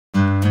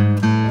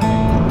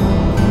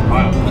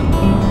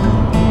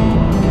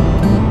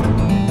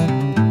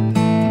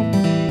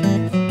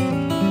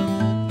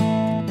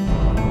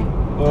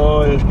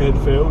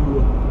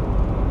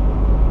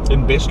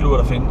bedste lure,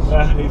 der findes.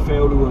 Ja, det er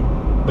færgeluren.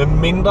 Med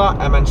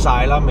mindre, at man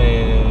sejler med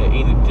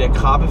en af de der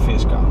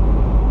krabbefiskere.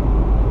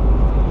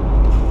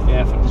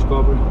 Ja, fra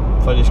Discovery.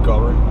 Fra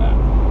Discovery.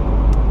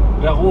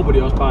 Ja. Der råber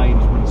de også bare ind,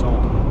 hvis man sover.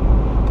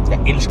 Jeg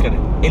elsker det.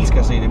 Jeg elsker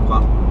at se det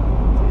program.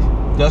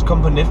 Det er også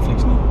kommet på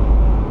Netflix nu.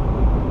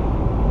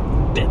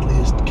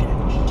 Deadliest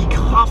Catch. De er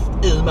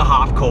kraftedme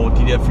hardcore,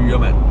 de der fyre,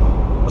 mand.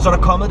 Og så er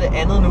der kommet det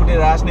andet nu, det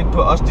der er sådan lidt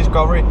på også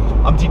Discovery,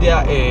 om de der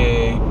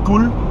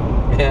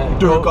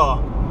gulddykkere.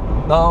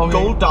 Okay.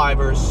 Gold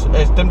divers.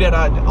 Altså dem der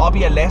oppe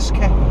i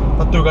Alaska,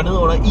 der dykker ned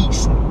under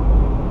isen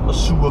og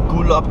suger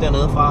guld op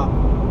dernede fra.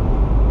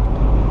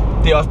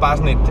 Det er også bare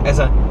sådan et,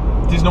 altså,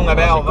 det er sådan nogle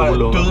erhverv,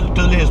 hvor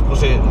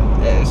dødelighedsprocenten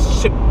er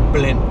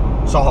simpelthen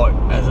så høj.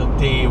 Altså,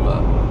 det er jo...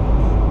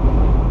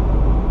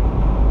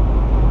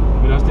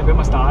 Men også det, hvem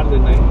har startet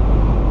den dag?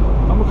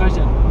 Kom nu,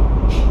 Christian.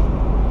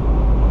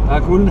 Der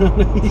er guld nede.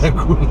 Der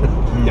er guld.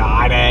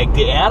 Nej, der er ikke.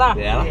 Det er der.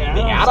 Det er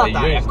der.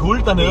 Der er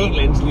guld dernede. Det er en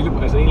eller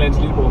andens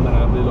lillebror, man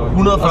er blevet løgnet.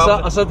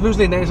 140. Og så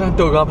pludselig en dag, så han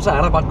dukker op, og så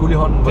er der bare et guld i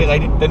hånden. Det er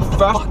rigtigt. Den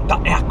første... der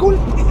er guld.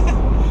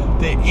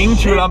 Det er ingen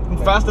tvivl om, den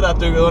første, der er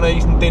dykket under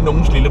isen, det er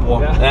nogens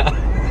lillebror. Ja.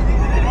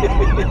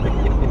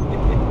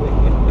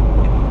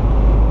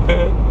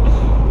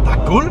 Der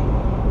er guld.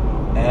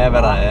 Ja,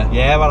 hvad der er.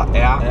 Ja, hvad der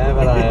er. Ja,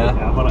 hvad der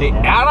er. Det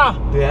er der.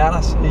 Det er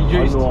der,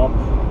 seriøst.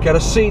 Kan du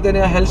se den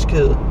her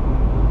halskæde?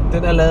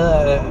 Den er lavet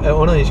af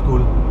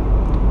under-is-guld.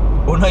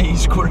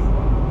 Under-is-guld?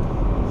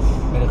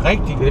 Er det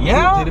rigtigt? Det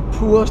er det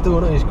pureste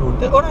under-is-guld.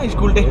 Det er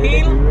under-is-guld, det hele. Det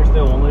er det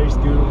pureste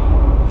under-is-guld.